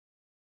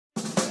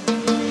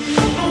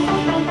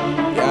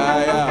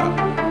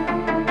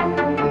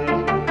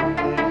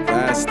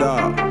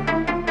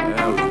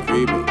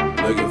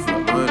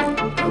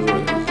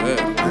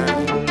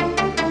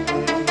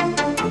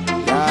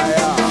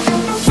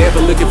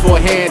for a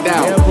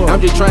handout.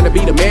 I'm just trying to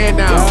be the man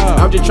now.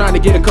 I'm just trying to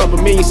get a couple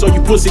million so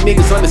you pussy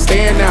niggas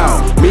understand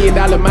now. $1 million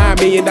mind,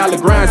 $1 million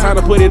grind, time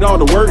to put it all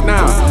to work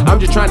now. I'm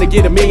just trying to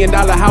get $1 million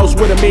house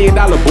with $1 million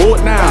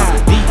board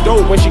now. Deep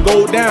dope when she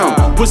go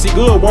down. Pussy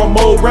good, one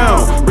more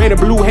round. Red and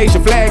blue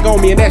Haitian flag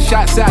on me and that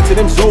shot out to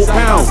them Zoe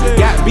pounds.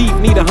 Got beef,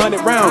 need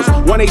 100 rounds.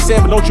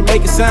 187, don't you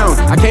make it sound.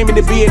 I came in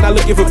the bed not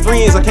looking for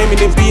friends. I came in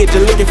the bed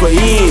just looking for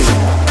ends.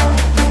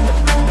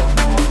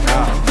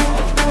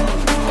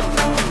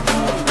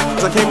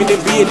 I came in the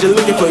bed just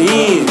looking for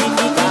ends.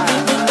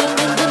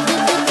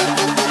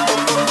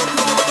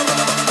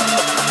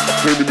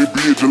 Came in the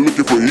bed just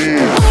looking for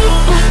ends.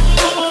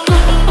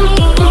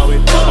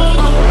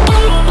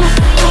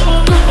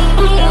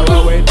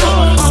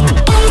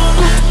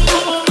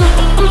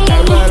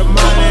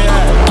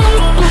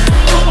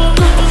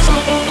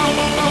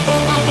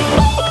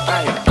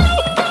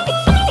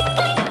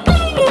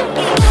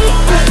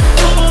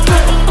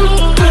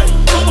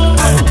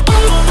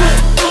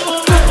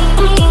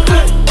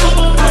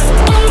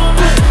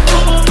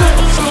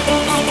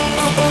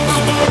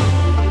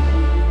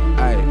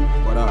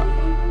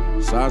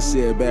 So I'm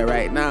sitting back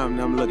right now and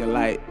I'm looking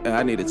like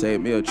I need to take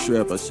me a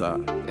trip or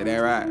something. Is that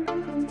right? You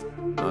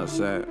know what I'm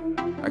saying?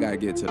 I gotta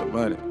get to the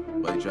money,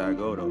 but you try to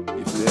go though.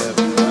 You feel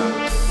me?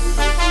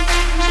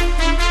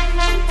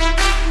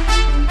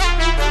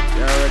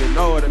 You already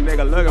know what a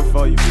nigga looking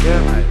for, you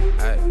feel me?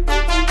 Hey,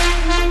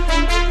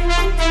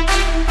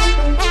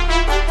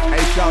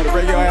 shawty,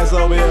 bring your ass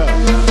over here.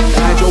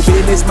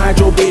 Mind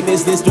your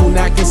business, this do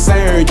not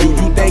concern you.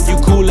 You think you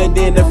cooler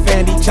than the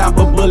Fanny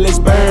chopper bullets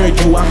burn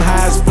you. I'm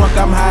high as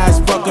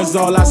fuck, cause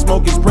all I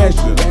smoke is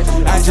pressure.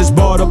 I just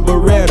bought a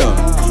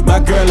Beretta, my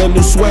girl a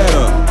new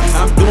sweater.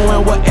 I'm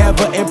doing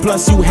whatever, and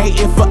plus you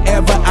hating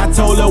forever. I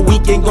told her we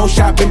can go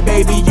shopping,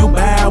 baby, you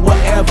buy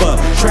whatever.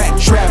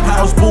 Trap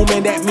house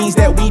booming, that means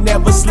that we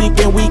never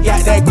sleeping. We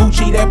got that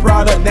Gucci, that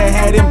product that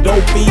had them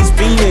dope fiends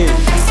feeling.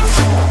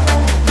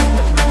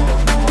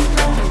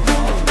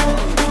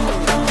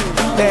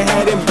 That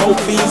had them dope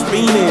fiends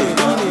feeling.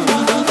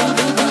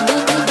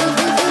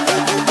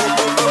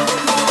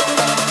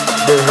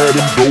 That had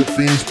them dope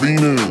fiends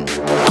feeling.